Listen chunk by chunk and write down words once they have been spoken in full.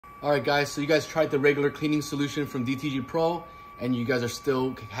All right, guys, so you guys tried the regular cleaning solution from DTGPRO, and you guys are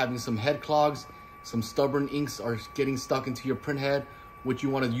still having some head clogs, some stubborn inks are getting stuck into your print head. What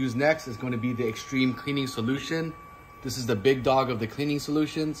you want to use next is going to be the Extreme Cleaning Solution. This is the big dog of the cleaning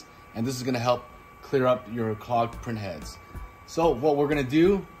solutions, and this is going to help clear up your clogged print heads. So what we're going to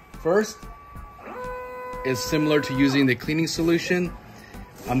do first is similar to using the cleaning solution.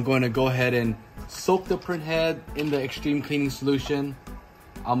 I'm going to go ahead and soak the print head in the Extreme Cleaning Solution.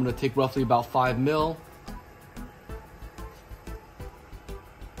 I'm going to take roughly about 5 ml.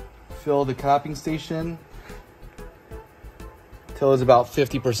 Fill the capping station till it's about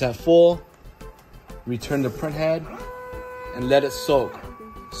 50% full. Return the print head and let it soak.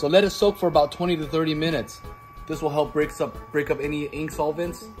 So let it soak for about 20 to 30 minutes. This will help break up any ink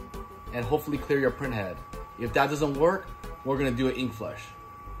solvents and hopefully clear your print head. If that doesn't work, we're going to do an ink flush.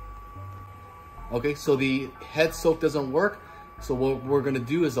 Okay, so the head soak doesn't work. So what we're gonna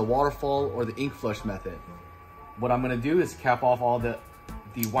do is the waterfall or the ink flush method. What I'm gonna do is cap off all the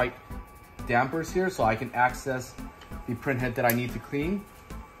white dampers here so I can access the print head that I need to clean.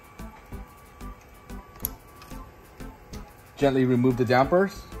 Gently remove the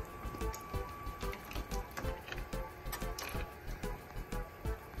dampers.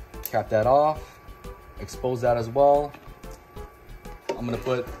 Cap that off, expose that as well. I'm gonna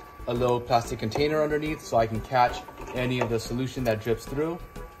put a little plastic container underneath so I can catch any of the solution that drips through.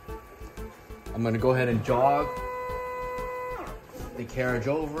 I'm gonna go ahead and jog the carriage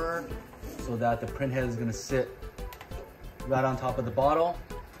over so that the print head is gonna sit right on top of the bottle.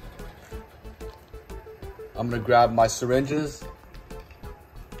 I'm gonna grab my syringes.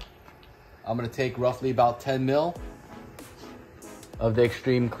 I'm gonna take roughly about 10 ml of the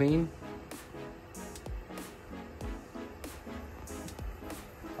Extreme Clean.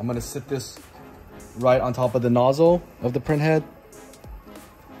 I'm gonna sit this right on top of the nozzle of the print head.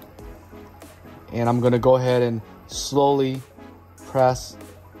 And I'm gonna go ahead and slowly press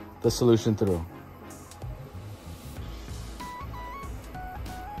the solution through.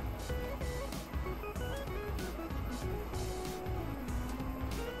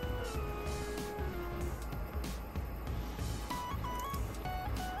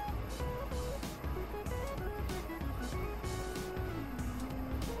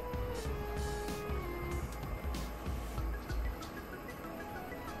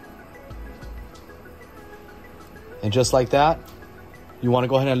 And just like that, you want to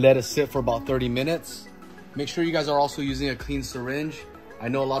go ahead and let it sit for about 30 minutes. Make sure you guys are also using a clean syringe. I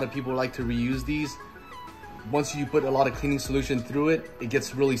know a lot of people like to reuse these. Once you put a lot of cleaning solution through it, it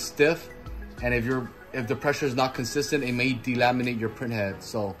gets really stiff. And if the pressure is not consistent, it may delaminate your print head.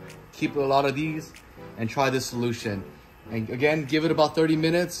 So keep a lot of these and try this solution. And again, give it about 30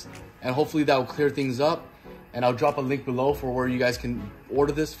 minutes and hopefully that will clear things up. And I'll drop a link below for where you guys can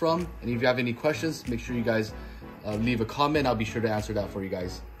order this from. And if you have any questions, make sure you guys leave a comment. I'll be sure to answer that for you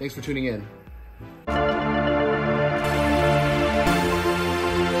guys. Thanks for tuning in.